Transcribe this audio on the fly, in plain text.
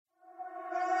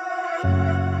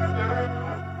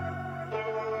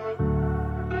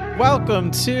Welcome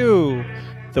to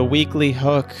the Weekly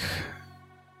Hook.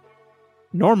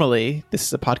 Normally, this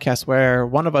is a podcast where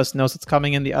one of us knows what's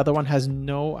coming and the other one has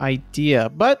no idea.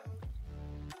 But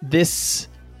this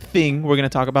thing we're going to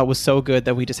talk about was so good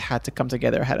that we just had to come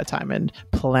together ahead of time and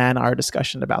plan our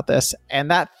discussion about this.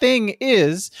 And that thing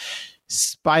is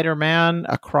Spider-Man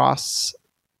Across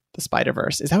the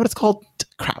Spider-Verse. Is that what it's called?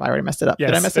 Crap, I already messed it up. Yes,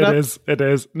 Did I mess it up? It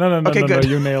is. No, Okay, good.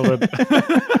 you nailed it.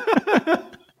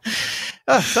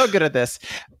 Oh, so good at this.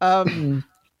 I don't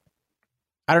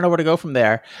know where to go from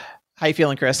there. How you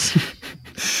feeling, Chris?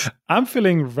 I'm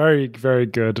feeling very, very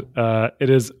good. It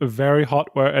is very hot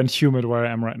and humid where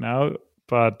I am right now,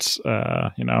 but Who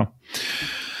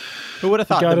would have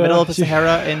thought the middle of the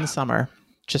Sahara in summer?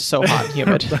 Just so hot and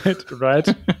humid. right.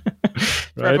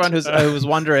 For everyone who's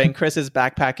wondering, Chris is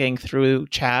backpacking through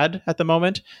Chad at the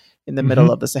moment in the middle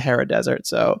of the Sahara Desert.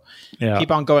 So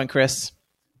keep on going, Chris.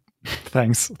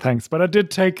 Thanks. But I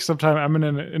did take some time. I'm in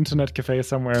an internet cafe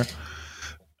somewhere,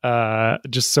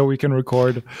 just so we can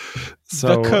record.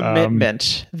 So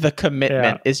the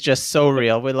commitment is just so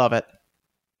real. We love it.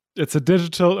 It's a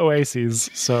digital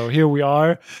oasis. So here we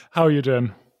are. How are you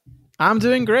doing? I'm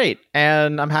doing great,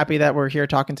 and I'm happy that we're here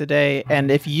talking today.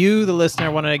 And if you, the listener,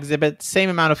 want to exhibit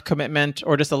same amount of commitment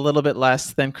or just a little bit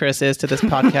less than Chris is to this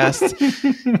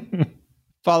podcast,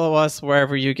 follow us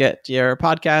wherever you get your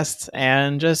podcasts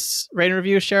and just rate and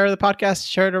review, share the podcast,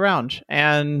 share it around.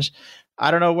 And I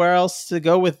don't know where else to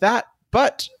go with that,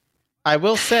 but I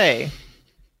will say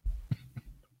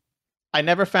I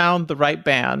never found the right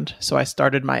band, so I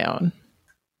started my own.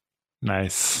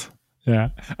 Nice. Yeah,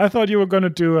 I thought you were going to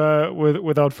do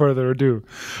without further ado,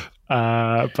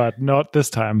 but not this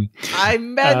time. I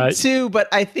meant to, but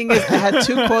I think I had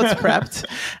two quotes prepped,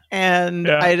 and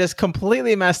I just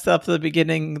completely messed up the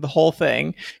beginning, the whole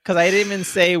thing, because I didn't even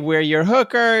say we're your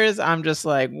hookers. I'm just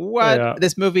like, what? Yeah.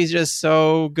 This movie's just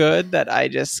so good that I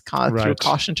just threw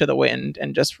caution to the wind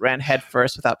and just ran head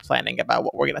first without planning about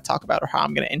what we're going to talk about or how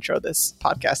I'm going to intro this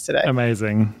podcast today.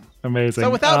 Amazing. So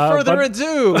without further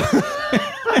ado...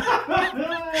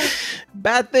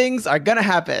 bad things are gonna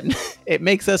happen. It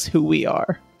makes us who we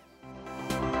are.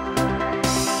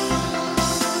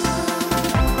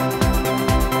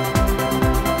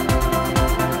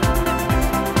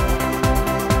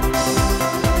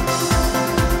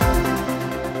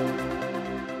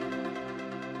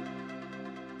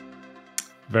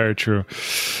 Very true.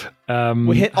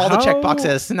 We hit all the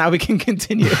checkboxes, now we can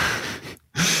continue.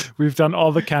 We've done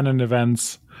all the canon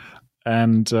events.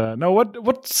 And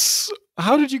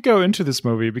how did you go into this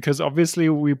movie? Because obviously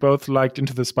we both liked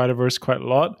Into the Spider-Verse quite a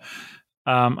lot.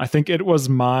 I think it was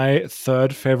my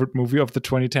third favorite movie of the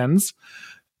 2010s,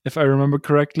 if I remember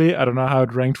correctly. I don't know how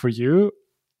it ranked for you,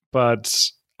 but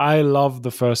I love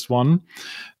the first one.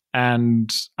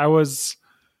 And I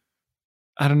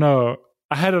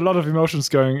had a lot of emotions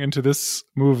going into this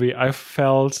movie. I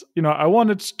felt, I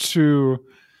wanted to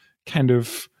kind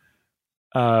of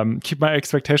keep my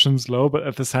expectations low, but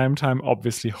at the same time,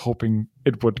 obviously hoping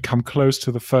it would come close to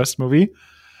the first movie.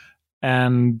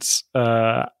 And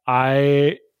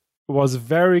I was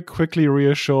very quickly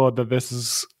reassured that this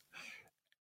is,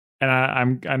 and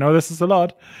I know this is a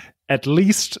lot, at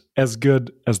least as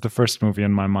good as the first movie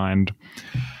in my mind.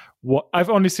 I've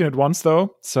only seen it once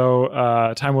though, so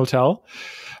time will tell.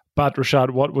 But Rashad,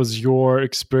 what was your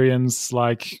experience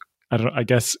like? I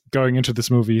guess going into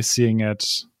this movie, seeing it.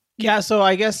 Yeah, so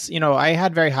I guess, I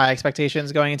had very high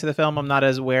expectations going into the film. I'm not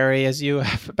as wary as you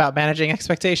about managing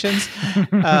expectations.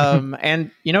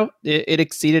 And, it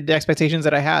exceeded the expectations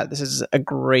that I had. This is a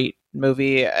great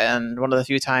movie and one of the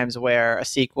few times where a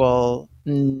sequel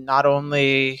not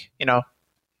only,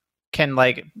 can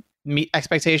meet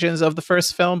expectations of the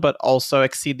first film, but also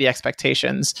exceed the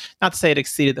expectations. Not to say it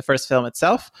exceeded the first film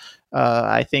itself.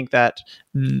 I think that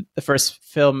the first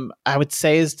film, I would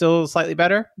say, is still slightly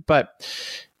better, but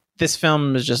this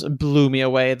film just blew me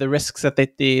away. The risks that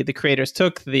the creators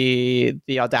took, the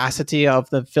audacity of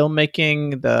the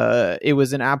filmmaking, it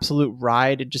was an absolute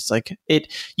ride. It just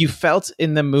you felt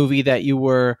in the movie that you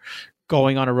were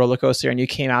going on a roller coaster and you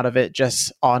came out of it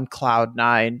just on cloud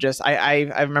nine. Just I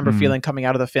remember feeling coming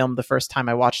out of the film the first time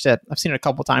I watched it. I've seen it a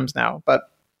couple times now, but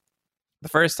the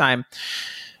first time,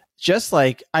 just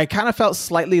I kind of felt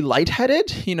slightly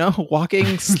lightheaded,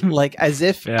 walking as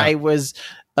if I was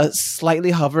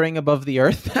slightly hovering above the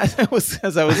earth as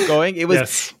I was going. It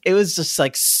was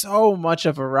just so much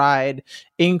of a ride,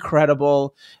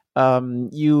 incredible.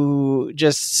 You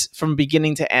just from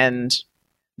beginning to end,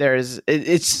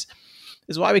 it's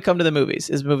is why we come to the movies,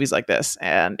 is movies like this.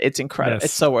 And it's incredible. Yes.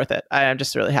 It's so worth it. I am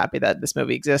just really happy that this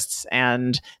movie exists.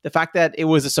 And the fact that it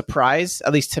was a surprise,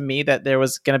 at least to me, that there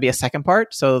was going to be a second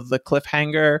part. So the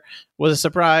cliffhanger was a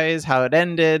surprise, how it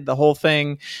ended, the whole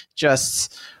thing,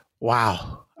 just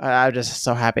wow. I'm just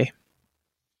so happy.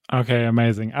 Okay,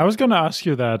 amazing. I was going to ask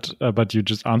you that, but you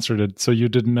just answered it. So you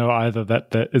didn't know either that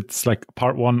it's like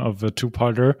part one of a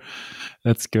two-parter.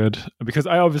 That's good. Because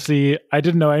I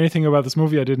didn't know anything about this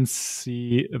movie. I didn't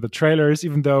see the trailers,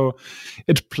 even though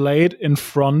it played in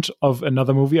front of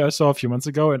another movie I saw a few months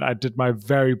ago, and I did my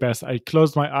very best. I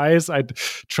closed my eyes. I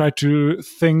tried to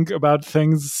think about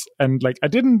things, and like I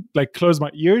didn't like close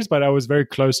my ears, but I was very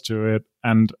close to it.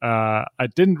 And I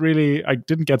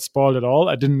didn't get spoiled at all.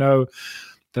 I didn't know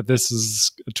that this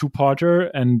is a two-parter,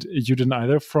 and you didn't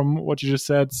either from what you just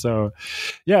said. So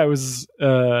yeah, it was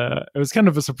kind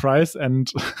of a surprise. And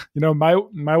my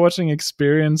watching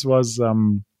experience was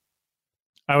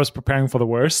I was preparing for the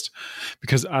worst,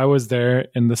 because I was there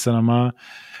in the cinema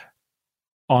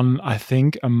on, I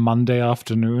think, a Monday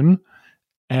afternoon,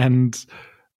 and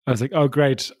I was like, oh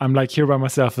great, I'm like here by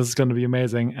myself, this is going to be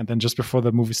amazing. And then just before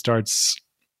the movie starts,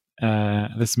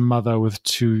 this mother with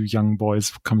two young boys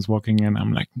comes walking in.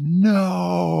 I'm like,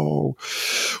 no,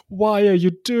 why are you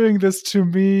doing this to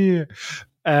me?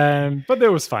 But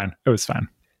it was fine. It was fine.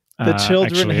 The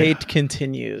children hate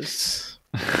continues.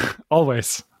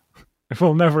 Always. It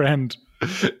will never end.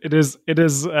 It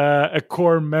is a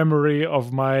core memory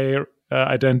of my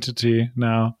identity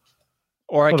now.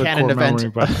 Or a canon event.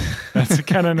 Memory, but that's a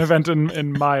canon event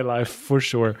in my life for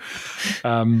sure.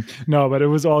 No, but it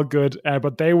was all good.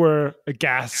 But they were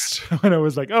aghast when I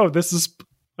was like, oh, this is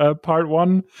part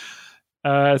one.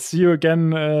 See you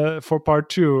again for part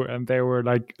two. And they were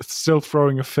like still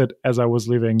throwing a fit as I was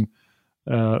leaving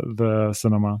the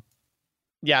cinema.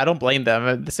 Yeah, I don't blame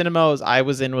them. The cinema I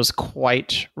was in was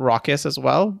quite raucous as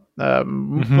well,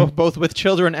 both with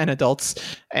children and adults.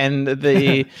 And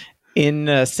the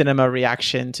cinema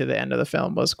reaction to the end of the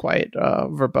film was quite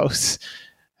verbose.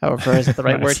 However, is that the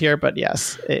right Nice. word here? But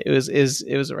yes, it was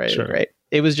really Sure. great.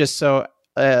 It was just so.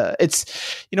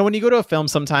 It's when you go to a film,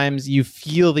 sometimes you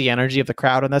feel the energy of the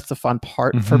crowd, and that's the fun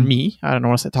part for me. I don't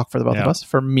want to talk for the both of us.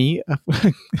 For me,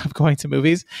 of going to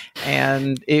movies,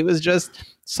 and it was just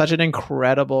such an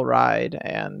incredible ride,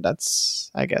 and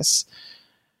that's, I guess,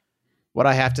 what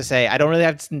I have to say. I don't really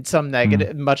have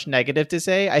much negative to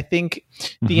say. I think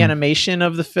the animation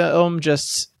of the film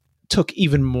just took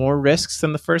even more risks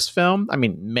than the first film. I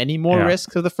mean, many more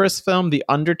risks of the first film. The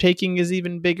undertaking is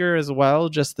even bigger as well,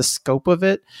 just the scope of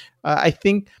it. I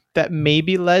think that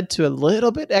maybe led to a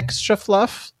little bit extra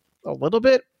fluff,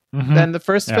 than the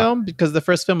first film, because the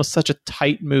first film was such a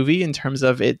tight movie in terms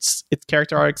of its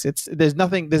character arcs. There's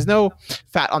no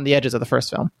fat on the edges of the first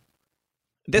film.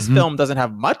 This film doesn't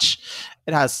have much.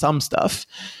 It has some stuff.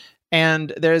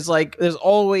 And there's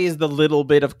always the little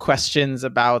bit of questions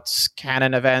about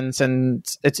canon events, and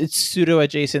it's pseudo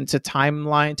adjacent to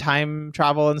time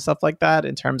travel and stuff like that,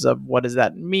 in terms of what does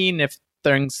that mean if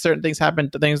certain things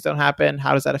happen, things don't happen,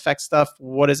 how does that affect stuff,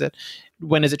 what is it,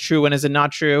 when is it true, when is it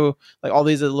not true, like all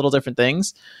these little different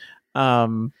things.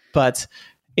 But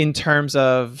in terms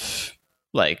of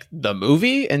like the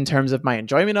movie, in terms of my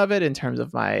enjoyment of it, in terms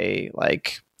of my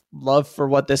like love for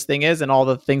what this thing is and all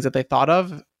the things that they thought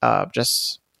of,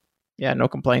 no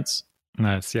complaints.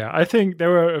 Nice. Yeah, I think there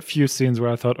were a few scenes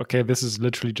where I thought, okay, this is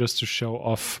literally just to show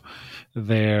off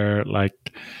their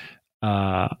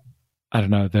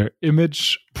their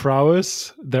image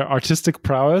prowess, their artistic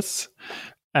prowess.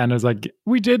 And it's like,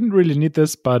 we didn't really need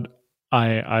this, but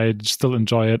I still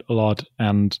enjoy it a lot.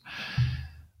 And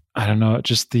I don't know,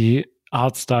 just the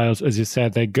art styles, as you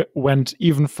said, they went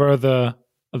even further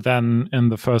than in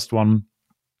the first one.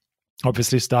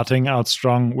 Obviously starting out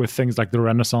strong with things like the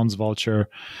Renaissance vulture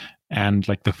and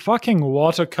like the fucking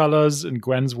watercolors in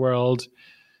Gwen's world.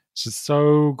 It's just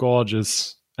so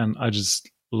gorgeous. And I just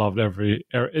loved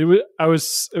it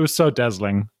was so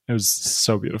dazzling. It was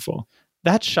so beautiful.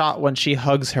 That shot when she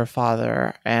hugs her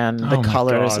father and the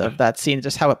colors of that scene,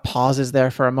 just how it pauses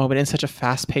there for a moment in such a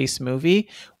fast-paced movie.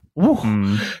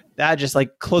 That just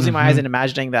like closing my eyes and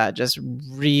imagining that just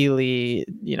really,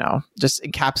 just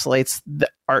encapsulates the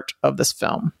art of this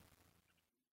film.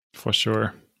 For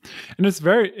sure. And it's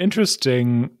very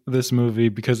interesting, this movie,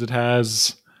 because it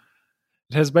has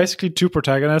basically two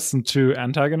protagonists and two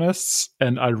antagonists,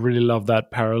 and I really love that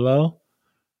parallel.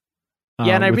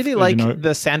 Yeah, and I really like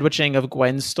the sandwiching of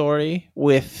Gwen's story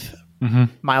with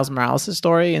Miles Morales'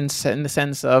 story in the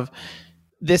sense of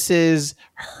this is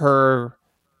her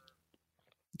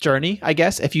journey, I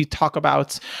guess. If you talk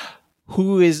about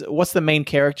what's the main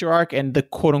character arc and the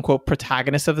quote unquote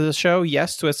protagonist of the show.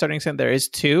 Yes, to a certain extent there is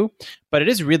two, but it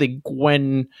is really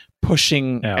Gwen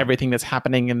pushing everything that's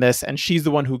happening in this, and she's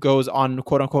the one who goes on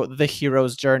quote unquote the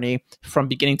hero's journey from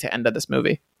beginning to end of this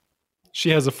movie. She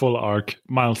has a full arc.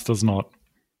 Miles does not.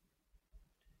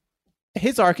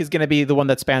 His arc is going to be the one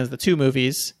that spans the two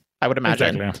movies, I would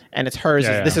imagine. Exactly. And it's hers.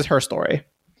 This is her story.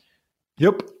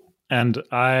 Yep. And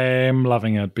I'm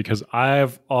loving it because I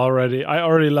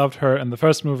already loved her in the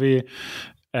first movie.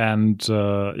 And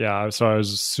so I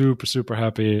was super, super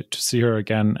happy to see her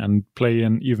again and play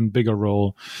an even bigger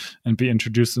role and be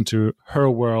introduced into her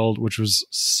world, which was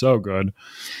so good.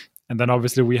 And then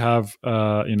obviously we have,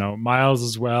 Miles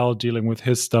as well, dealing with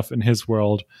his stuff in his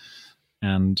world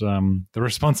and the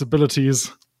responsibilities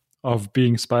of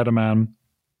being Spider-Man.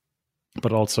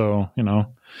 But also,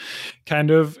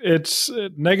 kind of it's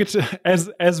negative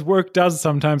as work does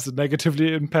sometimes. It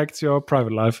negatively impacts your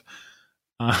private life,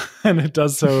 and it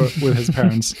does so with his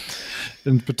parents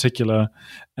in particular.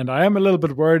 And I am a little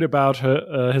bit worried about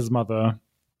his mother,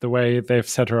 the way they've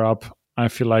set her up. I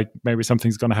feel like maybe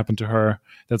something's going to happen to her.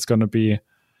 That's going to be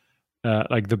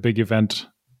like the big event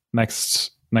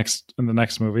next in the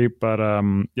next movie. But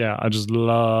I just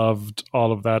loved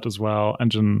all of that as well,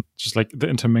 and just like the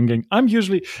intermingling.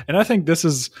 And I think this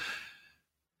is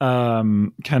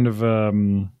kind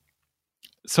of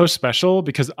so special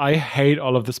because I hate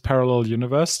all of this parallel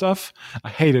universe stuff. I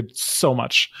hate it so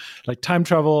much, like time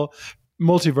travel,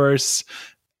 multiverse.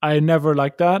 I never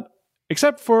liked that,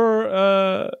 except for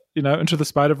Into the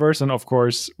Spider-Verse, and of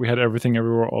course we had Everything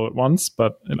Everywhere All at Once.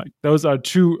 But like those are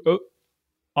two.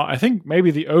 I think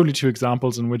maybe the only two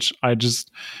examples in which I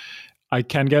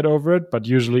can get over it, but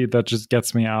usually that just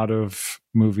gets me out of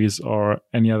movies or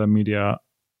any other media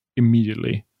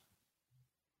immediately.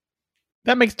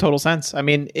 That makes total sense. I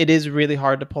mean, it is really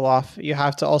hard to pull off. You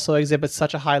have to also exhibit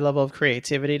such a high level of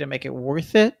creativity to make it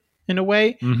worth it in a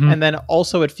way. Mm-hmm. And then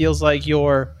also it feels like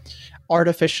you're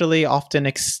artificially often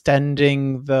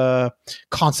extending the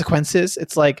consequences.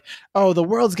 It's like, oh, the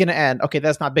world's going to end. Okay,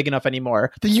 that's not big enough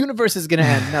anymore. The universe is going to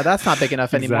end. No, that's not big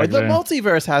enough anymore. The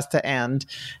multiverse has to end.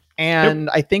 And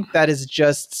I think that is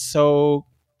just so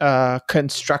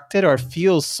constructed, or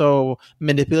feels so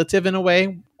manipulative in a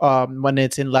way when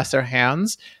it's in lesser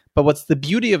hands. But what's the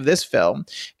beauty of this film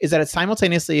is that it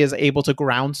simultaneously is able to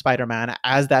ground Spider-Man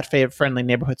as that friendly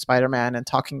neighborhood Spider-Man, and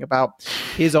talking about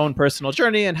his own personal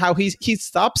journey and how he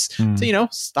stops to,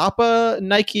 stop a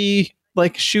Nike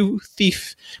like shoe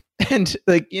thief, and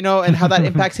and how that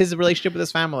impacts his relationship with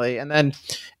his family. And then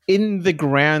in the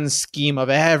grand scheme of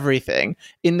everything,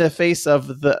 in the face of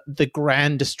the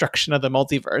grand destruction of the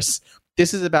multiverse,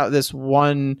 this is about this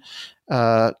one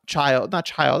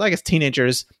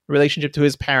teenager's relationship to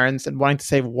his parents and wanting to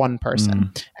save one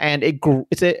person. And it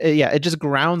just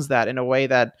grounds that in a way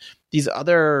that these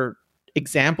other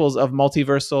examples of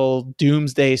multiversal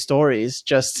doomsday stories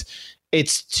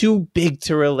it's too big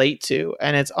to relate to,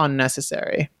 and it's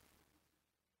unnecessary.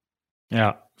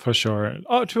 Yeah, for sure.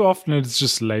 Too often it's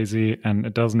just lazy and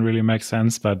it doesn't really make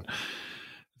sense, but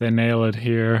they nail it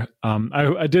here.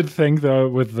 I did think though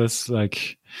with this,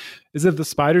 like, is it the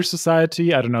Spider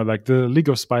Society? I don't know, like the League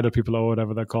of Spider People or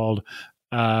whatever they're called.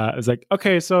 It's like,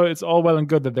 okay, so it's all well and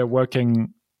good that they're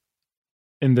working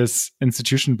in this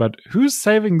institution, but who's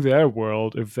saving their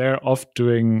world if they're off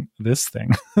doing this thing?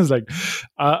 It's like,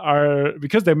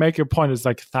 because they make a point, it's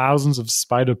like thousands of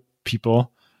spider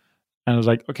people. And it's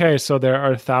like, okay, so there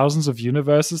are thousands of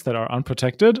universes that are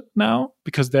unprotected now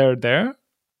because they're there.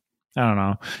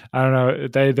 I don't know.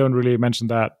 They don't really mention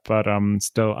that, but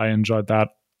still, I enjoyed that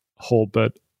whole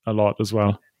bit a lot as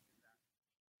well.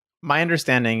 My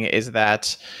understanding is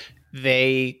that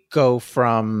they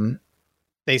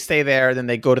stay there, then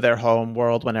they go to their home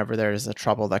world whenever there's a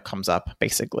trouble that comes up,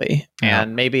 basically. Yeah.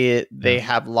 And maybe they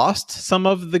have lost some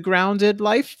of the grounded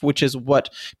life, which is what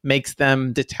makes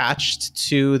them detached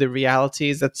to the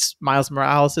realities that Miles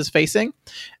Morales is facing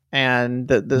and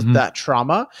that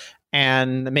trauma.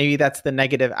 And maybe that's the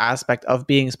negative aspect of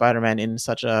being Spider-Man in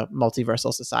such a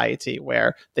multiversal society,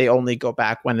 where they only go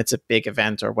back when it's a big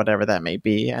event or whatever that may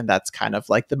be. And that's kind of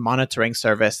like the monitoring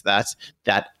service that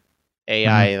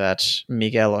AI that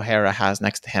Miguel O'Hara has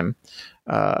next to him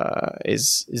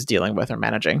is dealing with or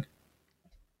managing.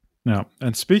 Yeah.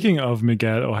 And speaking of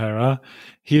Miguel O'Hara,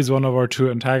 he is one of our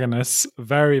two antagonists.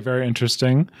 Very, very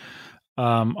interesting.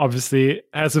 Obviously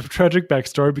has a tragic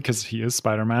backstory because he is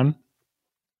Spider-Man.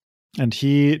 And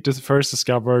he first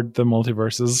discovered the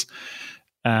multiverses,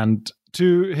 and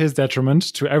to his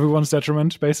detriment, to everyone's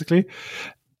detriment, basically.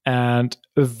 And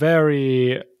a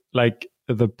very, like,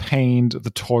 the pained, the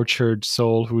tortured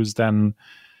soul who is then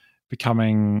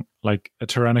becoming like a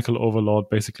tyrannical overlord,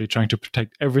 basically trying to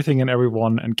protect everything and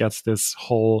everyone, and gets this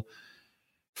whole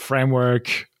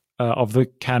framework of the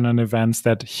canon events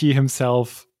that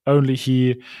only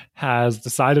he has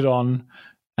decided on,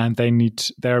 and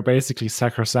they're basically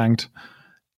sacrosanct.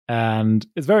 And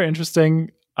it's very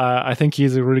interesting. I think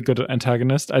he's a really good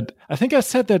antagonist. I think I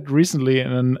said that recently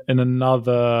in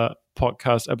another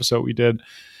podcast episode we did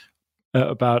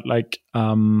about like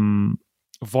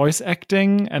voice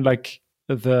acting and like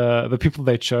the people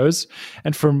they chose.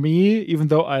 And for me, even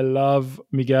though I love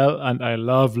Miguel and I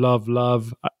love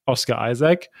Oscar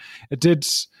Isaac, it did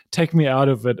take me out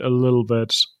of it a little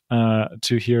bit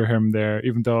to hear him there,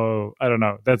 even though, I don't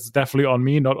know, that's definitely on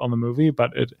me, not on the movie,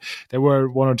 but there were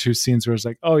one or two scenes where it's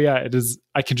like, oh yeah, it is,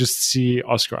 I can just see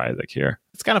Oscar Isaac here.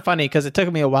 It's kind of funny because it took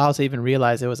me a while to even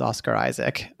realize it was Oscar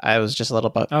Isaac. I was just a little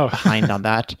bit behind on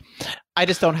that. I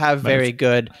just don't have very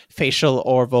good facial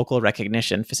or vocal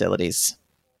recognition facilities.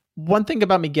 One thing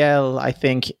about Miguel, I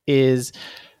think, is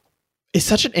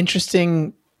such an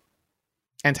interesting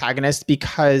antagonist,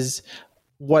 because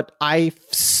what I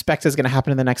suspect is going to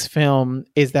happen in the next film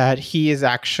is that he is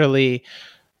actually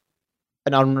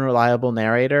an unreliable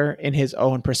narrator in his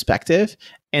own perspective,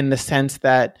 in the sense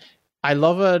that I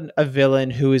love a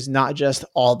villain who is not just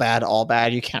all bad,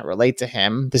 you can't relate to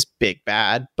him, this big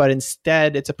bad, but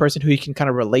instead it's a person who you can kind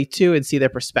of relate to and see their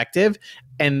perspective,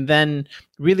 and then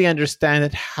really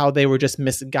understand how they were just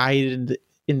misguided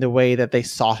in the way that they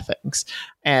saw things.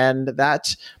 And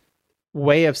that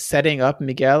way of setting up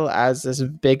Miguel as this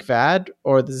big bad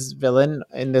or this villain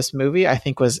in this movie, I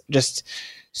think was just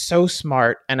so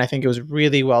smart, and I think it was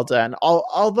really well done.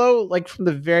 Although, like, from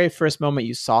the very first moment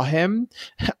you saw him,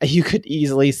 you could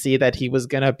easily see that he was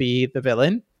gonna be the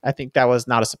villain. I think that was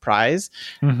not a surprise.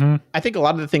 Mm-hmm. I think a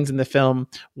lot of the things in the film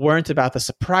weren't about the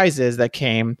surprises that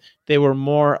came. They were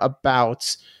more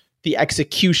about the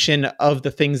execution of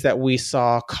the things that we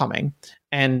saw coming.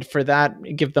 And for that,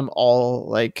 give them all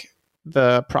like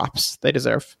the props they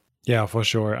deserve. Yeah, for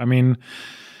sure. I mean,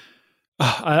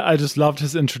 I just loved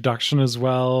his introduction as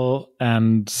well,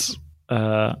 and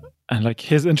like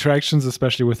his interactions,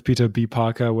 especially with Peter B.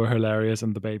 Parker, were hilarious,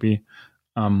 and the baby.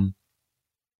 And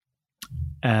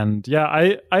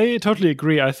yeah, I totally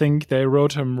agree. I think they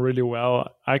wrote him really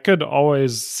well. I could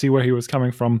always see where he was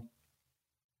coming from,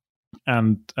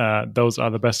 and those are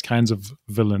the best kinds of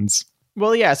villains.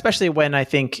 Well, yeah, especially when I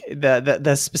think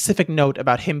the specific note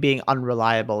about him being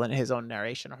unreliable in his own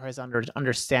narration, or his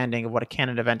understanding of what a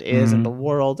canon event is in the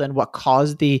world and what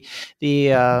caused the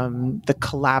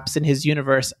collapse in his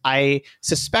universe. I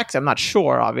suspect, I'm not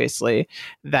sure, obviously,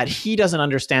 that he doesn't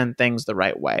understand things the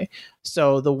right way.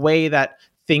 So the way that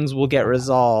things will get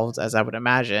resolved, as I would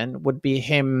imagine, would be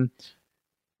him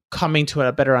coming to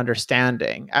a better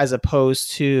understanding, as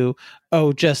opposed to,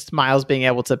 just Miles being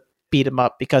able to beat him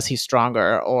up because he's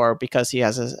stronger, or because he's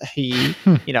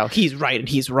right and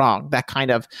he's wrong. That kind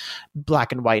of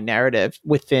black and white narrative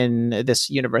within this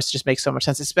universe just makes so much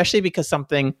sense, especially because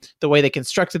the way they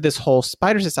constructed this whole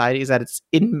Spider Society is that it's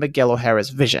in Miguel O'Hara's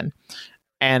vision.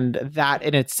 And that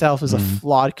in itself is a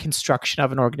flawed construction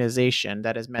of an organization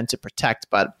that is meant to protect,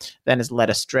 but then is led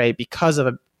astray because of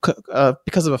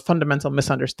a fundamental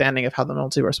misunderstanding of how the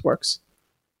multiverse works.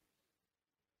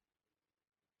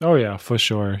 Oh yeah, for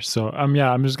sure. So I'm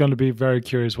just going to be very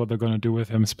curious what they're going to do with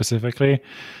him specifically.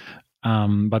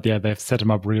 But yeah, they've set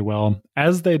him up really well,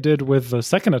 as they did with the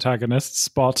second antagonist,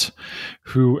 Spot,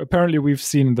 who apparently we've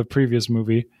seen in the previous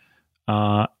movie.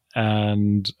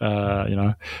 And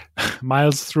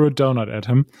Miles threw a donut at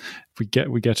him. We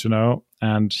get to know,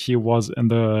 and he was in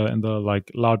the like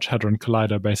Large Hadron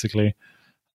Collider basically,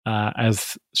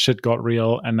 as shit got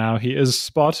real, and now he is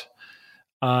Spot.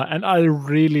 And I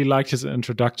really liked his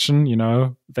introduction. You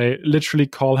know, they literally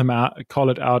call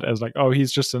it out as like,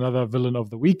 he's just another villain of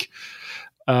the week,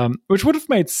 which would have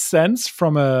made sense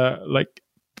from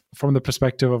the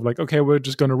perspective of like, okay, we're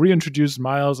just going to reintroduce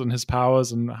Miles and his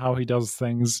powers and how he does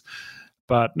things.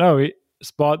 But no,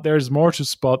 Spot. There's more to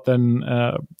Spot than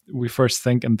we first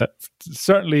think, and that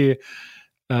certainly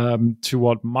to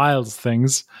what Miles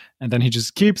thinks, and then he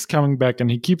just keeps coming back and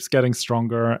he keeps getting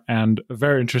stronger, and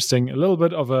very interesting, a little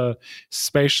bit of a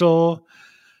spatial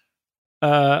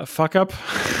fuck up,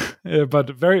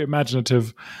 but very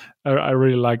imaginative. I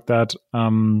really like that,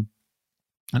 and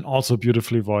also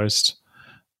beautifully voiced.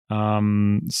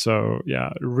 So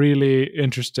yeah, really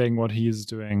interesting what he's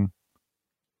doing.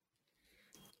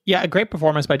 Yeah, a great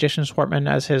performance by Jason Schwartzman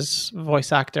as his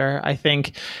voice actor. I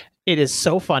think it is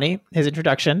so funny, his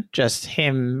introduction, just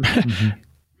him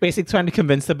basically trying to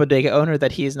convince the bodega owner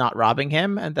that he is not robbing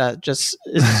him, and that just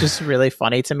is just really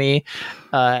funny to me.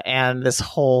 And this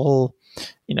whole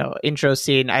intro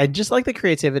scene, I just like the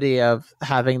creativity of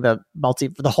having the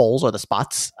holes or the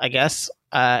spots, I guess.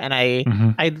 And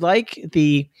I like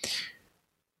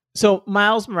so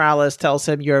Miles Morales tells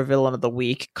him you're a villain of the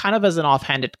week, kind of as an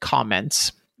offhanded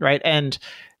comment, right? And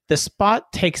the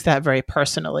Spot takes that very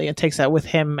personally and takes that with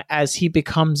him as he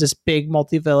becomes this big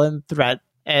multi-villain threat,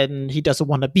 and he doesn't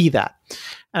want to be that.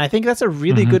 And I think that's a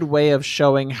really good way of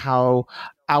showing how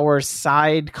our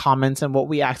side comments and what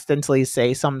we accidentally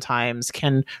say sometimes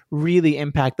can really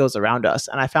impact those around us.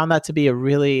 And I found that to be a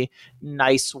really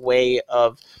nice way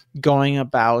of going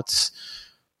about,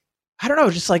 I don't know,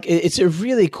 just like it's a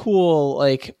really cool,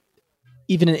 like,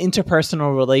 even an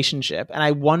interpersonal relationship. And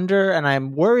I wonder, and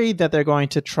I'm worried that they're going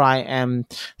to try and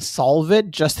solve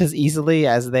it just as easily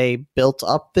as they built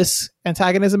up this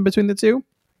antagonism between the two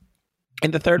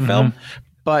in the third film.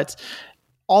 But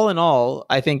all in all,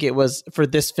 I think it was, for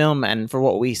this film and for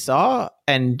what we saw,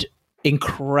 and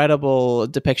incredible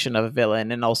depiction of a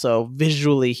villain. And also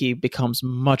visually, he becomes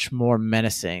much more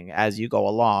menacing as you go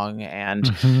along. And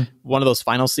one of those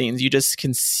final scenes, you just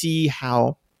can see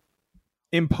how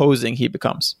imposing he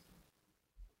becomes.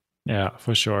 Yeah,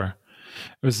 for sure.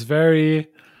 It was I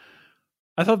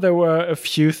thought there were a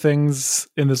few things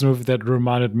in this movie that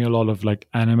reminded me a lot of like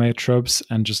anime tropes,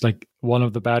 and just like one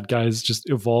of the bad guys just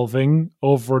evolving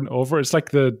over and over. It's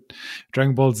like the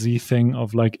Dragon Ball Z thing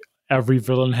of like every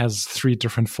villain has 3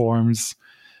 different forms.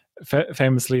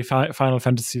 Famously, Final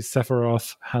Fantasy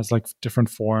Sephiroth has like different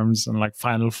forms and like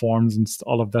final forms and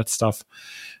all of that stuff.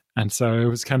 And so it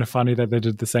was kind of funny that they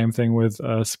did the same thing with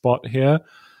Spot here,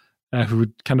 who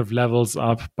kind of levels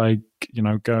up by,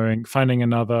 finding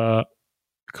another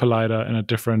collider in a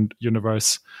different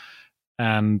universe.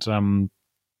 And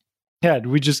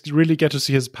we just really get to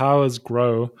see his powers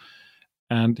grow.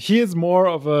 And he is more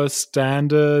of a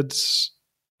standard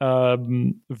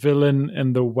villain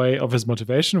in the way of his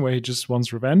motivation, where he just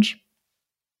wants revenge.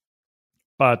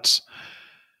 But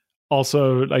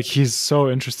also, like, he's so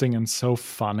interesting and so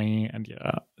funny, and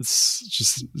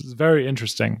it's very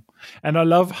interesting. And I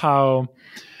love how,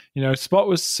 Spot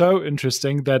was so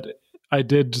interesting that I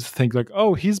did think like,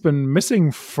 oh, he's been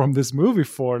missing from this movie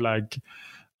for like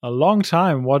a long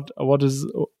time. What is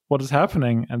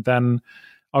happening? And then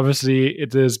obviously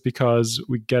it is because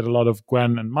we get a lot of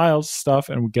Gwen and Miles stuff,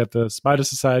 and we get the Spider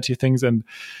Society things, and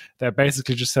they're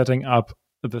basically just setting up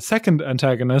the second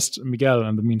antagonist, Miguel,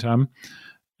 in the meantime.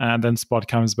 And then Spot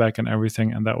comes back and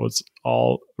everything, and that was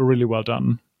all really well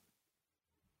done.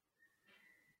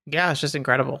 Yeah, it's just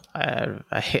incredible. I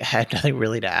had nothing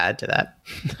really to add to that.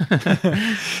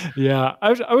 Yeah,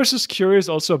 I was just curious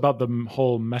also about the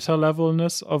whole meta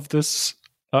levelness of this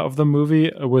of the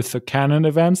movie with the canon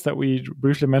events that we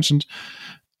briefly mentioned.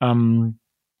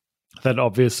 That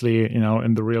obviously,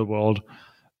 in the real world,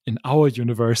 in our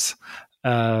universe,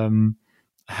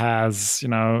 has,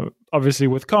 obviously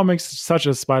with comics such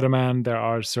as Spider-Man, there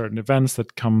are certain events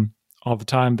that come all the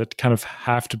time that kind of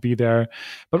have to be there.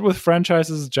 But with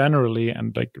franchises generally,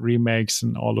 and like remakes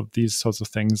and all of these sorts of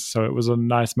things, so it was a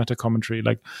nice meta commentary.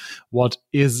 Like, what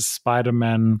is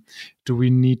Spider-Man? Do we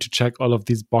need to check all of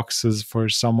these boxes for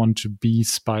someone to be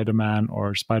Spider-Man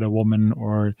or Spider-Woman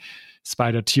or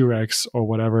Spider T-Rex or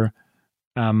whatever?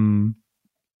 And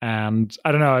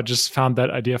I don't know, I just found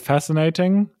that idea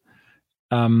fascinating.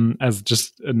 As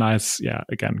just a nice,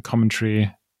 again,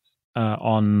 commentary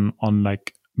on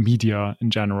like media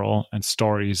in general and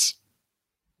stories.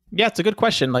 Yeah, it's a good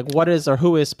question. Like, what is or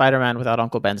who is Spider-Man without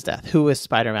Uncle Ben's death? Who is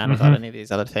Spider-Man without any of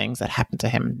these other things that happen to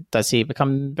him? Does he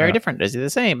become very different? Is he the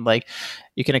same? Like,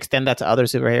 you can extend that to other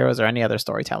superheroes or any other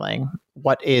storytelling.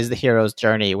 What is the hero's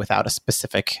journey without a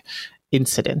specific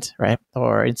incident, right?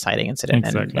 Or inciting incident?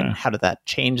 Exactly. And how did that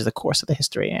change the course of the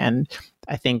history? And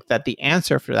I think that the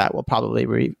answer for that will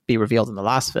probably be revealed in the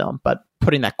last film. But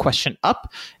putting that question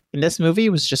up in this movie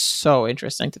was just so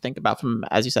interesting to think about from,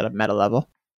 as you said, a meta level.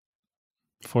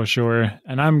 For sure.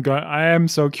 And I am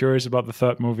so curious about the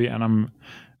third movie, and I'm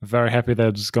very happy that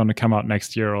it's going to come out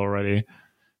next year already.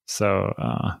 So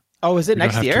is it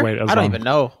next year? I don't even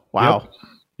know. Wow.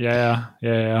 Yep.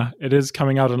 Yeah. It is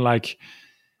coming out in like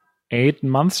 8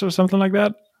 months or something like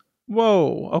that.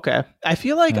 Whoa. Okay. I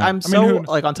feel like I'm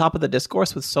like on top of the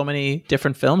discourse with so many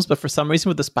different films, but for some reason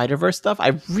with the Spider-Verse stuff,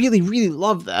 I really, really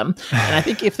love them. And I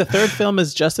think if the third film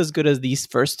is just as good as these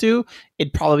first two,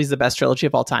 it probably is the best trilogy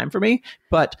of all time for me.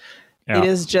 But it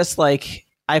is just like,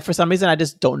 for some reason, I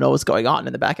just don't know what's going on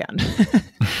in the back end.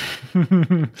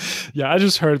 Yeah, I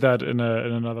just heard that in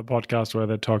another podcast where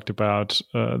they talked about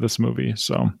this movie.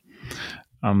 So,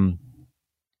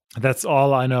 That's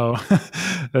all I know.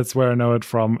 That's where I know it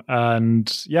from.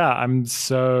 And yeah,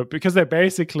 because they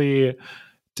basically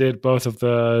did both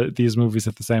of these movies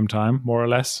at the same time, more or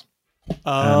less.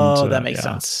 Oh, And that makes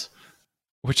sense.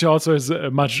 which also is a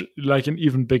much like an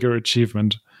even bigger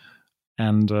achievement.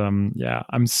 And yeah,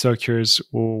 I'm so curious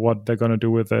what they're going to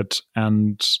do with it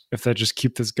and if they just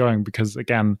keep this going, because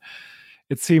again,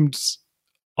 it seemed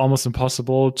almost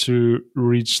impossible to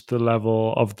reach the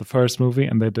level of the first movie,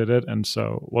 and they did it. And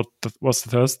so what's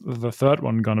the third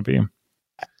one going to be?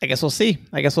 I guess we'll see.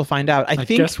 I guess we'll find out. I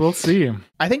guess we'll see.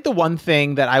 I think the one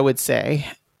thing that I would say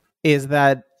is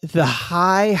that the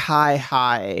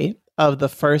high of the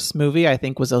first movie, I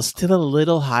think, was still a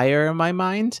little higher in my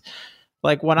mind.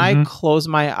 Like when I close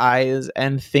my eyes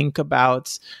and think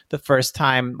about the first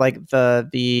time, like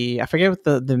the I forget what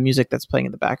the music that's playing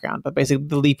in the background, but basically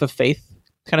the leap of faith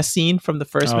kind of scene from the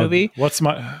first movie.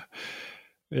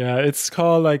 It's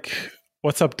called like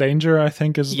What's Up Danger, I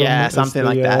think is something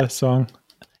like that song.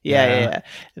 Yeah.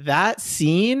 That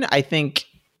scene, I think,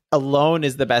 alone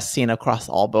is the best scene across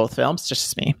both films.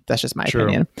 Just me. That's just my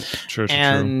opinion. True.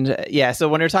 Yeah, so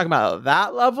when you're talking about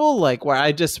that level, like where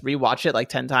I just rewatch it like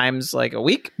 10 times like a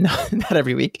week, no, not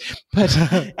every week, but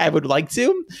I would like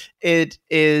to. It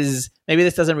is, maybe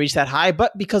this doesn't reach that high,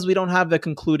 but because we don't have the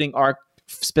concluding arc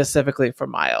specifically for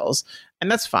Miles,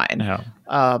 and that's fine. Yeah.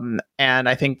 And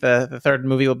I think the third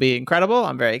movie will be incredible.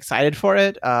 I'm very excited for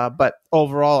it. But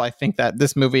overall, I think that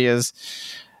this movie is,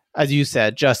 as you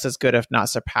said, just as good, if not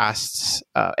surpassed.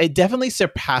 It definitely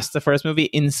surpassed the first movie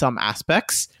in some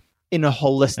aspects, in a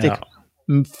holistic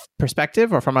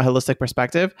perspective, or from a holistic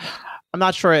perspective. I'm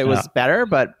not sure it was better,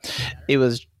 but it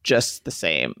was just the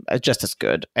same, just as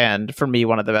good. And for me,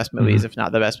 one of the best movies, if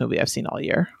not the best movie I've seen all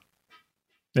year.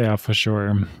 Yeah, for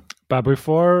sure. But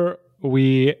before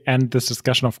we end this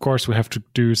discussion, of course, we have to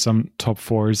do some top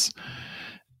fours.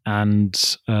 And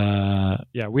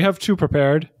we have two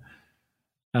prepared.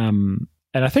 And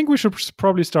I think we should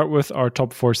probably start with our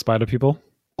top 4 Spider people.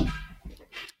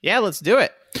 Yeah, let's do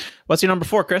it. What's your number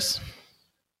 4, Chris?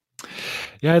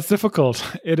 Yeah, it's difficult.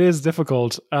 It is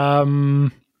difficult.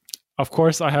 Of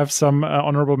course, I have some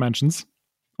honorable mentions.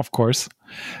 Of course.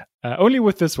 Only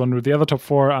with this one. With the other top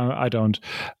 4, I don't.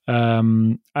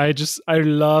 I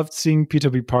loved seeing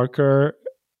Peter B. Parker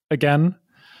again.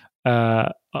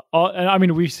 And I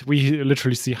mean, we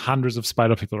literally see hundreds of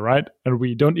Spider people, right? And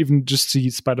we don't even just see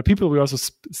Spider people. We also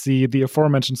see the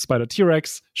aforementioned Spider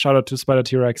T-Rex. Shout out to Spider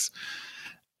T-Rex.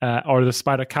 Or the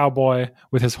Spider Cowboy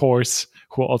with his horse,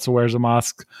 who also wears a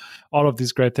mask. All of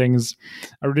these great things.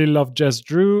 I really love Jess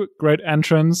Drew. Great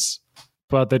entrance,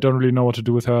 but they don't really know what to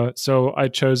do with her. So I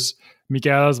chose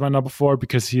Miguel as my number 4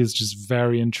 because he is just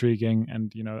very intriguing.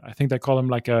 And, you know, I think they call him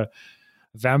like a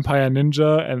vampire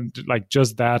ninja, and like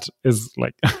just that is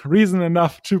like reason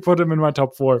enough to put him in my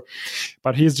top 4.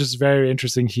 But he's just very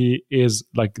interesting. He is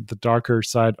like the darker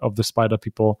side of the Spider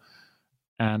people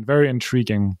and very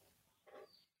intriguing.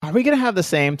 Are we going to have the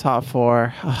same top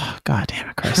 4? Oh, God damn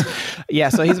it, Chris. Yeah,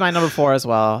 so he's my number 4 as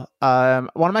well. One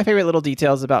of my favorite little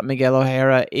details about Miguel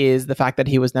O'Hara is the fact that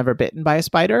he was never bitten by a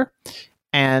spider,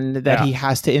 and that he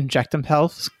has to inject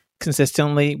himself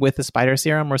consistently with the spider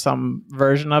serum or some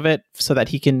version of it so that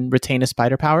he can retain his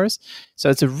spider powers.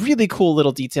 So it's a really cool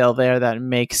little detail there that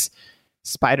makes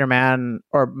Spider-Man,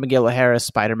 or Miguel O'Hara's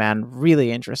Spider-Man,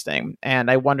 really interesting. And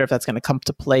I wonder if that's going to come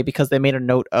to play, because they made a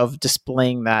note of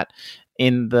displaying that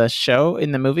in the show,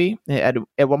 in the movie at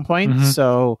one point.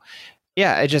 So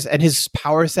yeah, and his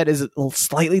power set is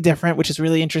slightly different, which is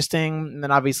really interesting. And then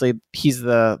obviously he's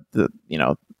the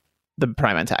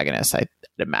prime antagonist, I'd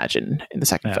imagine, in the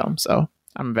second film. So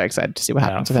I'm very excited to see what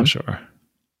happens with him. Sure.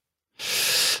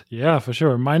 Yeah, for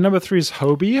sure. My number 3 is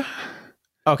Hobie.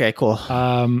 Okay, cool.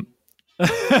 So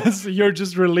you're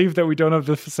just relieved that we don't have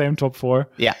the same top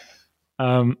 4. Yeah.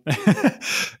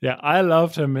 Yeah, I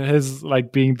loved him. His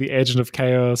like being the agent of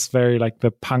chaos, very like the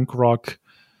punk rock,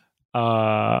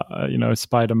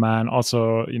 Spider-Man.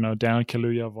 Also, Daniel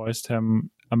Kaluuya voiced him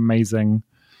amazing.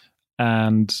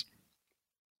 And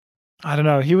I don't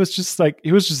know, he was just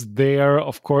there.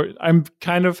 Of course, I'm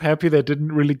kind of happy they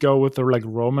didn't really go with the like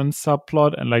romance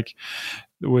subplot and like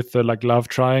with the like love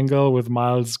triangle with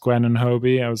Miles, Gwen, and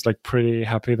Hobie. I was like pretty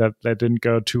happy that they didn't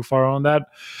go too far on that.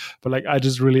 But like I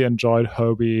just really enjoyed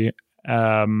Hobie.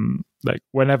 Like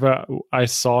whenever I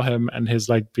saw him and his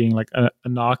like being like an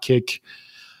anarchic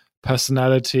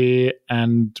personality,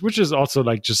 and which is also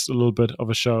like just a little bit of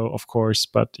a show, of course,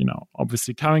 but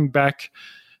obviously coming back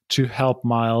to help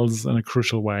Miles in a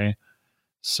crucial way.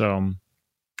 So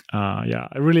I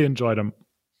really enjoyed him.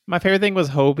 My favorite thing was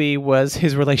Hobie was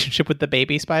his relationship with the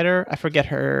baby spider. I forget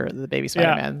the baby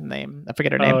Spider-Man name. I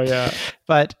forget her name. Oh yeah.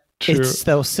 But True.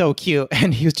 it's so cute.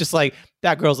 And he was just like,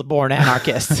 that girl's a born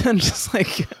anarchist. I'm just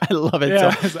like, I love it.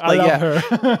 Yeah, so I love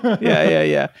her.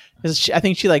 yeah. I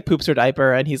think she like poops her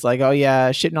diaper and he's like, oh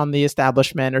yeah, shitting on the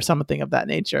establishment or something of that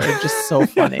nature. It's just so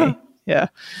funny. Yeah.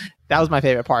 That was my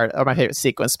favorite part, or my favorite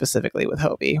sequence specifically with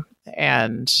Hobie.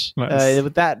 And Nice.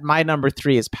 with that, my number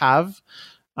 3 is Pav.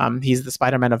 He's the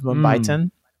Spider-Man of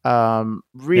Mumbai.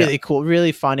 Really cool,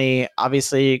 really funny.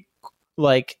 Obviously,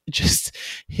 like just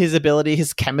his ability,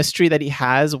 his chemistry that he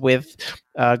has with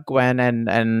Gwen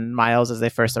and Miles as they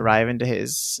first arrive into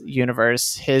his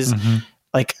universe. His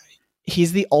like.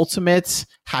 He's the ultimate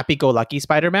happy-go-lucky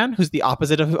Spider-Man, who's the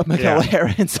opposite of Miguel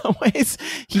O'Hara in some ways.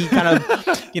 He kind of,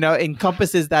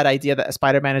 encompasses that idea that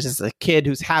Spider-Man is just a kid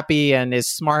who's happy and is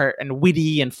smart and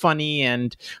witty and funny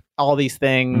and all these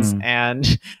things.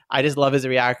 And I just love his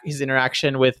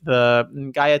interaction with the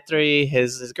Gayatri,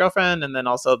 his girlfriend, and then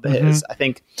also his, I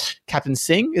think Captain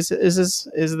Singh is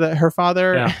her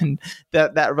father. Yeah. And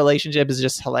that relationship is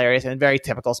just hilarious and very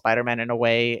typical Spider-Man in a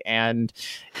way. And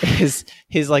his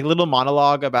like little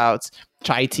monologue about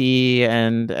chai tea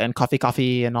and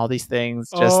coffee and all these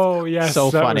things, just so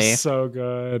funny. Was so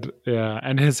good. Yeah.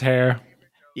 And his hair.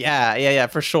 Yeah,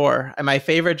 for sure. And my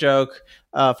favorite joke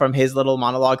from his little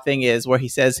monologue thing is where he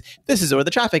says, "This is where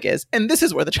the traffic is, and this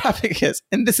is where the traffic is,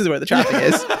 and this is where the traffic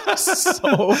is."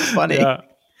 So funny.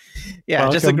 Yeah,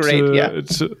 just a great.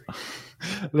 To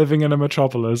living in a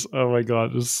metropolis. Oh my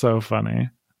god, it's so funny.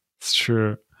 It's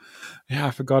true. Yeah,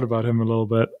 I forgot about him a little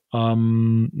bit.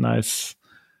 Nice.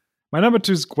 My number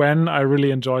 2 is Gwen. I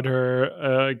really enjoyed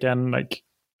her. Again, like,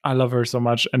 I love her so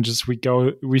much, and just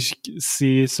we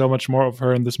see so much more of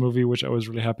her in this movie, which I was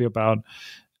really happy about.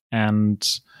 And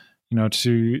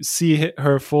to see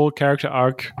her full character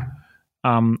arc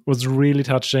was really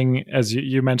touching. As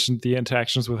you mentioned, the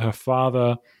interactions with her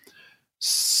father,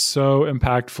 so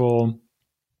impactful.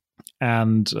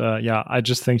 And I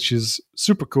just think she's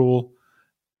super cool.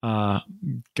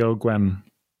 Go Gwen.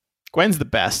 Gwen's the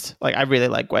best. Like, I really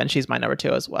like Gwen. She's my number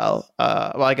 2 as well.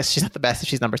 Well, I guess she's not the best if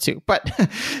she's number 2, but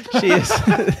she is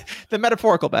the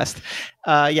metaphorical best.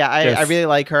 I really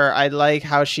like her. I like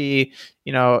how she,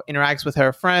 interacts with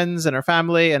her friends and her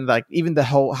family, and like even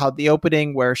how the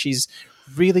opening where she's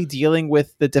really dealing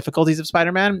with the difficulties of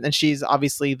Spider-Man, and she's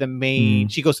obviously the main.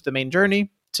 She goes through the main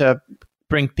journey to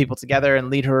bring people together and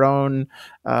lead her own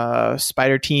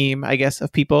spider team, I guess,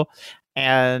 of people.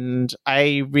 And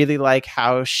I really like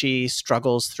how she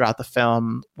struggles throughout the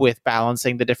film with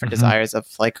balancing the different desires of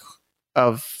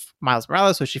Miles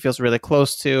Morales, who she feels really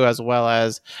close to, as well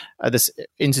as this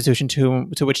institution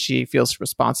to which she feels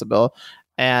responsible.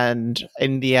 And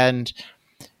in the end,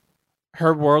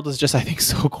 her world is just, I think,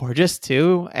 so gorgeous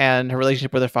too. And her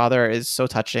relationship with her father is so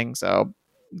touching. So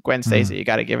Gwen Stacy, you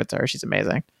got to give it to her. She's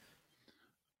amazing.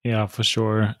 Yeah, for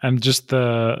sure. And just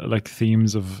the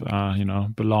themes of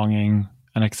belonging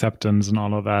and acceptance and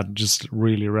all of that just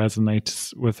really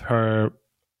resonates with her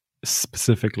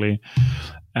specifically.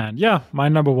 And yeah, my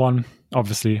number 1,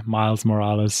 obviously, Miles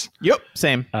Morales. Yep,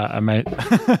 same.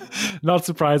 Not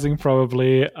surprising,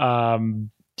 probably.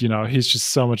 He's just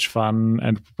so much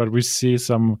fun, but we see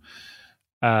some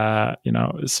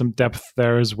depth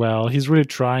there as well. He's really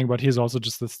trying, but he's also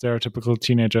just the stereotypical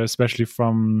teenager, especially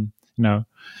from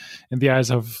in the eyes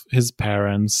of his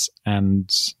parents. And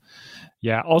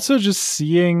also just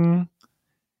seeing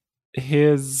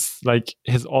his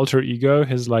alter ego,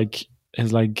 I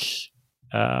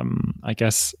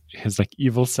guess his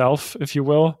evil self, if you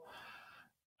will,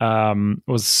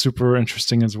 was super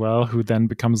interesting as well, who then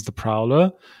becomes the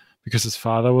Prowler because his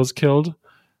father was killed.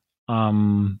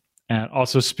 And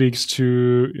also speaks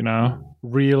to,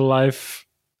 real life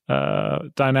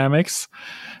dynamics.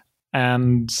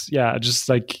 And just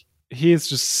he is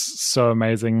just so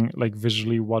amazing,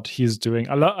 visually what he's doing.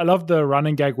 I love the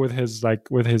running gag with his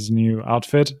new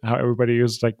outfit, how everybody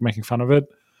is making fun of it.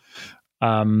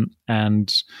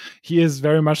 And he is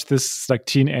very much this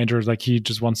teenager, he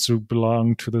just wants to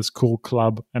belong to this cool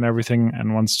club and everything,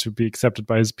 and wants to be accepted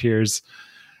by his peers,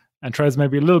 and tries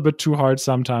maybe a little bit too hard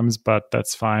sometimes, but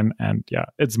that's fine. And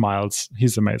it's Miles.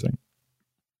 He's amazing.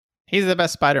 He's the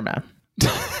best Spider-Man.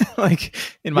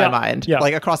 In my mind,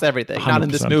 across everything, 100%. Not in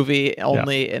this movie,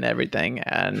 only in everything.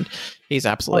 And he's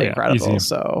absolutely incredible. Easy.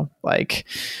 So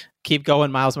keep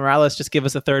going, Miles Morales. Just give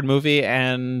us a 3rd movie,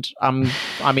 and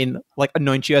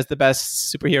anoint you as the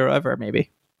best superhero ever,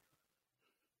 maybe.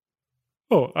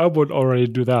 Oh, I would already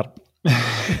do that.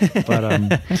 But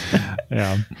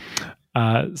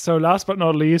so last but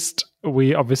not least,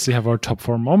 we obviously have our top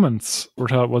 4 moments.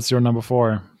 What's your number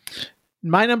 4?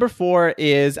 My number 4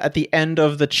 is at the end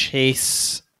of the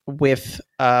chase with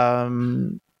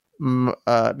Miguel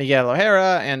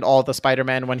O'Hara and all the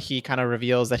Spider-Man, when he kind of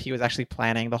reveals that he was actually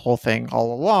planning the whole thing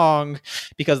all along,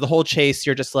 because the whole chase,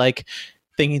 you're just like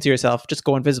thinking to yourself, just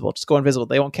go invisible, just go invisible.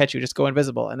 They won't catch you, just go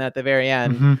invisible. And then at the very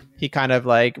end, he kind of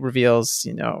like reveals,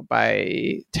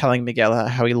 by telling Miguel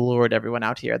how he lured everyone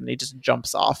out here, and then he just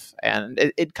jumps off. And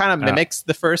it kind of mimics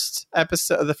the first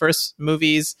episode, the first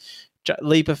movie's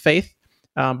leap of faith.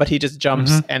 But he just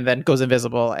jumps and then goes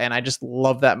invisible. And I just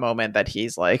love that moment that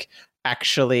he's like,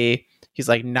 he's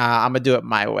like, nah, I'm gonna do it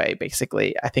my way,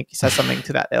 basically. I think he says something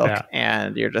to that ilk,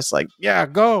 and you're just like, yeah,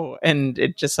 go. And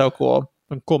it's just so cool.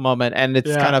 A cool moment. And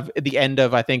it's kind of the end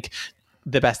of, I think,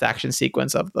 the best action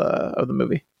sequence of the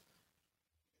movie.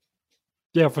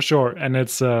 Yeah, for sure. And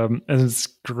it's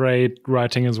great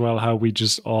writing as well, how we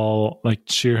just all like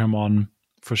cheer him on,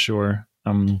 for sure.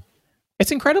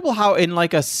 It's incredible how in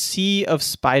like a sea of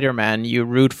Spider-Man, you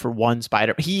root for one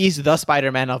Spider. He's the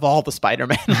Spider-Man of all the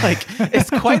Spider-Man. Like,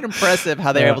 it's quite impressive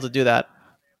how they're able to do that.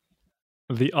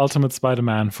 The ultimate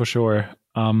Spider-Man, for sure.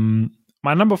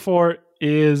 My number 4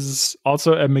 is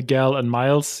also a Miguel and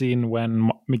Miles scene,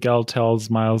 when Miguel tells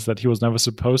Miles that he was never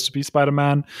supposed to be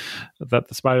Spider-Man, that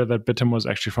the spider that bit him was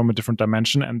actually from a different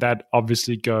dimension. And that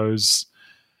obviously goes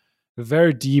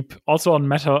very deep, also on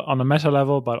a meta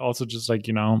level, but also just like,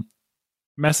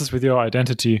 messes with your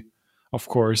identity, of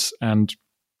course. And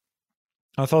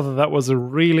I thought that was a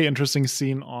really interesting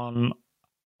scene on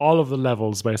all of the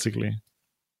levels, basically.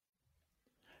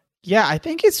 Yeah, I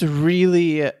think it's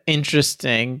really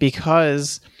interesting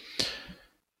because,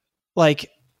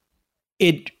 like,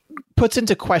 it puts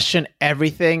into question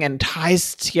everything and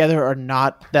ties together or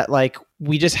not that, like,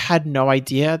 we just had no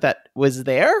idea that was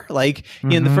there. Like,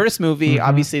 in the first movie,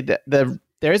 obviously,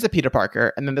 there is a Peter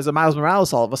Parker, and then there's a Miles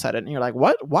Morales all of a sudden. And you're like,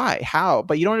 what? Why? How?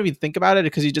 But you don't even think about it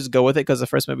because you just go with it because the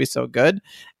first movie is so good.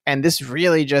 And this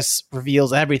really just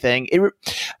reveals everything.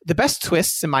 The best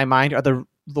twists in my mind are the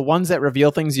ones that reveal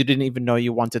things you didn't even know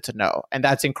you wanted to know. And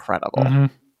that's incredible.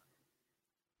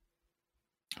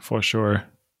 For sure.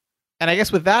 And I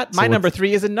guess with that, my number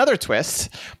 3 is another twist.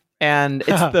 And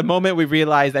it's the moment we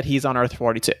realize that he's on Earth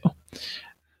 42.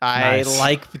 I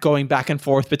like going back and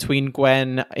forth between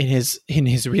Gwen in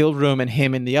his real room and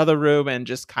him in the other room, and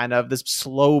just kind of this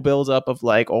slow build up of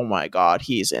like, oh my God,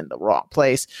 he's in the wrong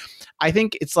place. I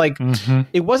think it's like,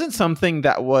 it wasn't something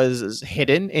that was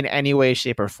hidden in any way,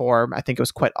 shape, or form. I think it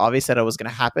was quite obvious that it was going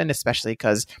to happen, especially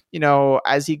because,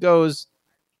 as he goes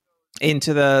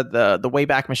into the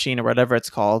Wayback Machine or whatever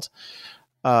it's called,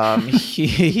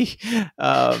 he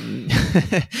on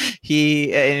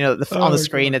the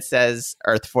screen it says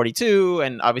Earth 42,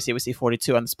 and obviously we see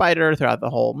 42 on the spider throughout the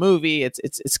whole movie.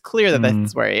 It's clear that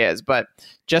that's where he is, but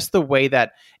just the way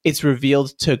that it's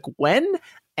revealed to Gwen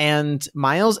and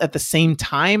Miles at the same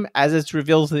time as it's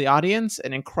revealed to the audience,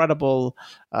 an incredible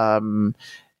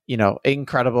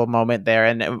incredible moment there.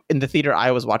 And in the theater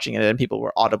I was watching it, and people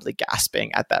were audibly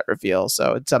gasping at that reveal.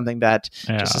 So it's something that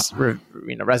just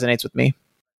resonates with me.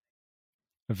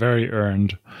 Very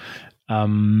earned.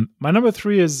 My number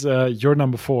 3 is your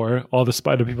number 4, all the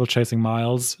spider people chasing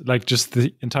Miles. Like, just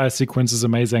the entire sequence is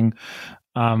amazing.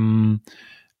 And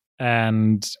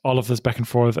all of this back and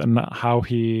forth, and how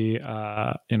he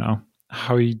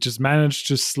just managed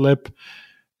to slip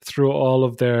through all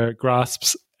of their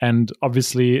grasps. And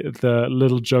obviously the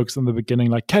little jokes in the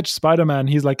beginning, like, catch Spider-Man.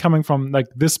 He's like coming from like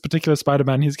this particular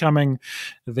Spider-Man. He's coming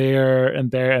there. And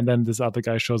then this other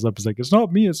guy shows up. Is like, it's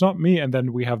not me. It's not me. And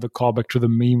then we have the callback to the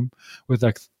meme with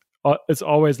like, it's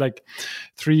always like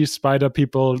 3 spider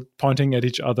people pointing at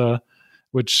each other,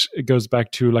 which goes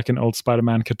back to like an old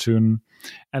Spider-Man cartoon.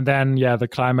 And then, the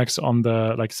climax on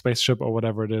the like spaceship or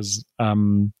whatever it is.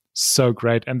 So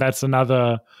great. And that's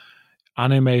another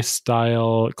anime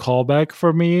style callback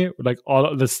for me, like all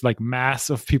of this like mass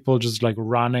of people just like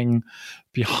running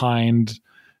behind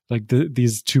like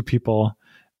these 2 people,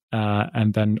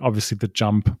 and then obviously the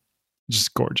jump,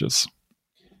 just gorgeous.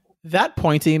 That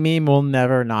pointing meme will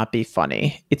never not be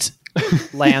funny. It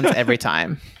lands every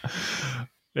time.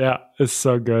 Yeah, it's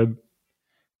so good.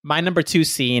 My number 2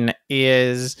 scene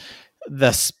is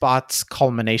the Spot's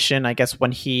culmination, I guess,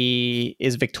 when he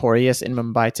is victorious in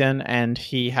Mumbaiton and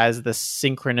he has the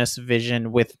synchronous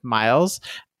vision with Miles,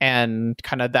 and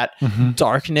kind of that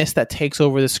darkness that takes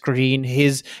over the screen,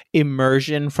 his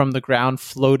immersion from the ground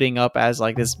floating up as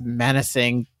like this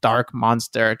menacing dark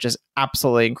monster, just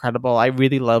absolutely incredible. I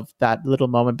really love that little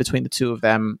moment between the 2 of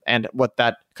them and what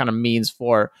that kind of means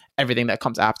for everything that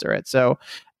comes after it. So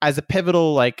as a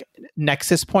pivotal like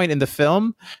nexus point in the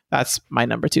film, that's my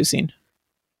number 2 scene.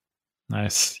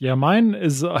 Nice. Yeah, mine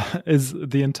is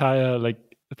the entire like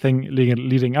thing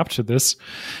leading up to this,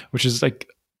 which is like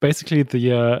basically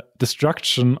the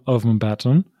destruction of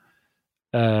Mountbatten,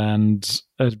 and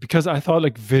because I thought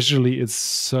like visually it's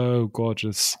so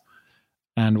gorgeous,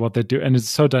 and what they do, and it's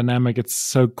so dynamic, it's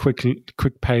so quick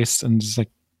paced, and just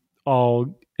like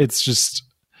it's just.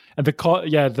 And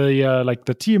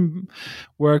the team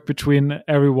work between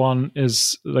everyone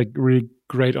is like really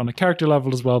great on a character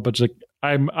level as well. But like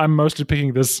I'm mostly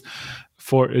picking this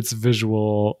for its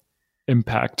visual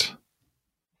impact.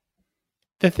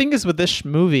 The thing is with this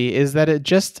movie is that it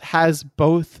just has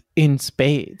both in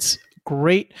spades.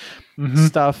 Great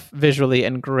stuff visually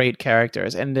and great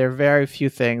characters, and there are very few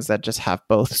things that just have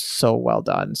both so well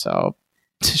done. So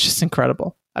it's just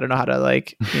incredible. I don't know how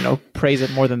to praise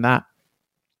it more than that.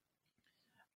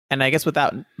 And I guess with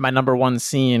that, my number one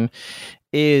scene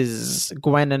is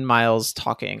Gwen and Miles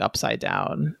talking upside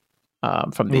down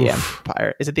from the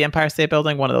Empire. Is it the Empire State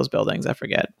Building? One of those buildings. I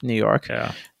forget. New York.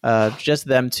 Yeah. Just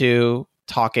them two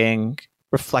talking,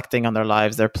 reflecting on their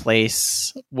lives, their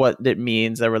place, what it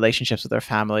means, their relationships with their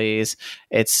families.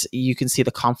 You can see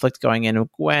the conflict going in with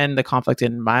Gwen, the conflict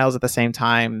in Miles at the same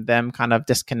time, them kind of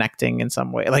disconnecting in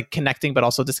some way, like connecting, but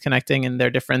also disconnecting in their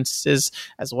differences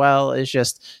as well, is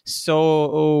just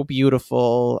so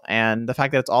beautiful. And the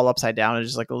fact that it's all upside down is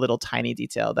just like a little tiny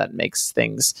detail that makes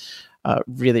things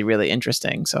really, really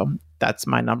interesting. So that's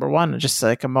my number one. Just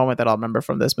like a moment that I'll remember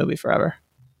from this movie forever.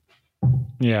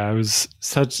 Yeah, it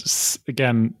was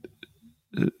again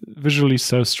visually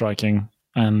so striking,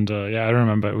 and I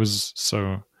remember it was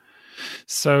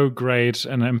so great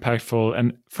and impactful,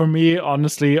 and for me,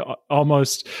 honestly,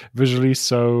 almost visually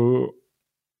so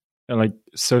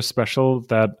special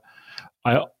that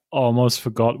I almost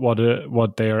forgot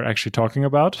what they are actually talking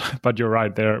about. But you're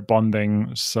right, they're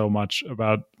bonding so much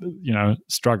about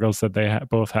struggles that they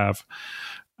both have.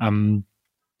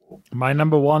 My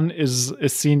number one is a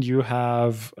scene you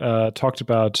have talked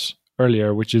about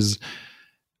earlier, which is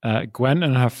Gwen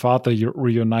and her father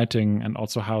reuniting, and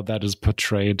also how that is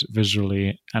portrayed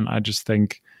visually. And I just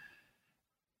think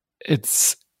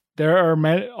there are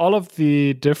all of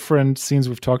the different scenes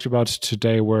we've talked about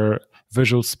today were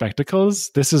visual spectacles.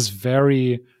 This is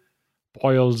very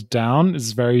boiled down.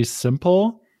 It's very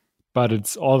simple, but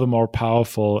it's all the more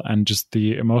powerful, and just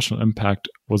the emotional impact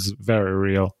was very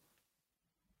real.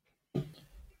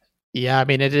 Yeah, I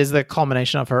mean, it is the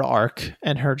culmination of her arc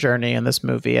and her journey in this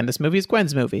movie. And this movie is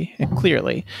Gwen's movie,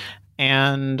 clearly.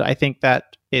 And I think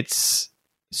that it's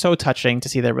so touching to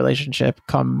see their relationship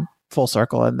come full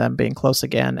circle and them being close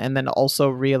again. And then also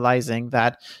realizing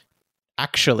that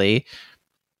actually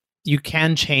you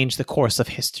can change the course of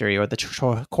history or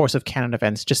the course of canon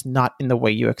events, just not in the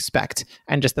way you expect.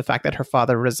 And just the fact that her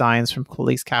father resigns from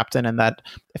police captain and that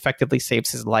effectively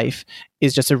saves his life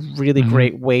is just a really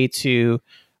great way to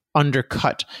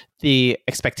undercut the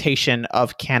expectation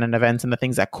of canon events and the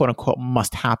things that quote unquote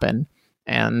must happen.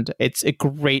 And it's a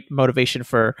great motivation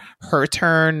for her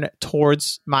turn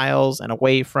towards Miles and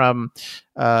away from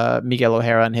Miguel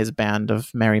O'Hara and his band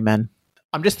of merry men.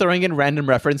 I'm just throwing in random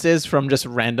references from just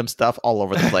random stuff all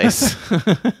over the place.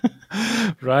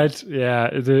 Right? Yeah,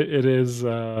 it is.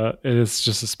 It is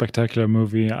just a spectacular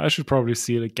movie. I should probably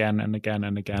see it again and again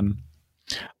and again.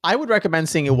 I would recommend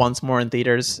seeing it once more in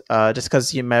theaters, just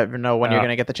because you never know when you're going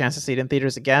to get the chance to see it in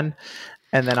theaters again.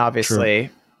 And then obviously,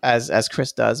 as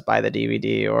Chris does, buy the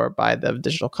DVD or buy the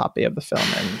digital copy of the film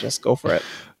and just go for it.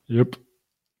 Yep.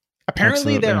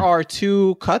 Apparently, there are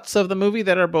two cuts of the movie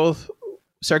that are both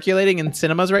circulating in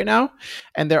cinemas right now,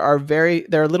 and there are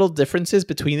little differences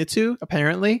between the two,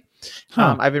 apparently.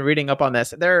 I've been reading up on this.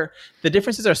 The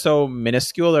differences are so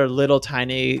minuscule. They're little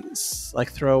tiny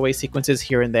like throwaway sequences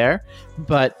here and there,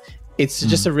 but it's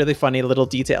just a really funny little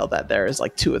detail that there's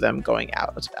like two of them going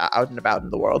out and about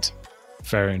in the world.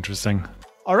 Very interesting.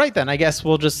 All right, then I guess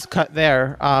we'll just cut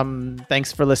there.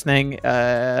 Thanks for listening.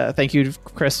 Thank you,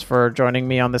 Chris, for joining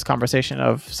me on this conversation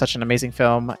of such an amazing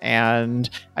film. And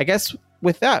I guess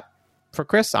with that, for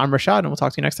Chris, I'm Rashad, and we'll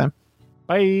talk to you next time.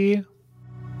 Bye.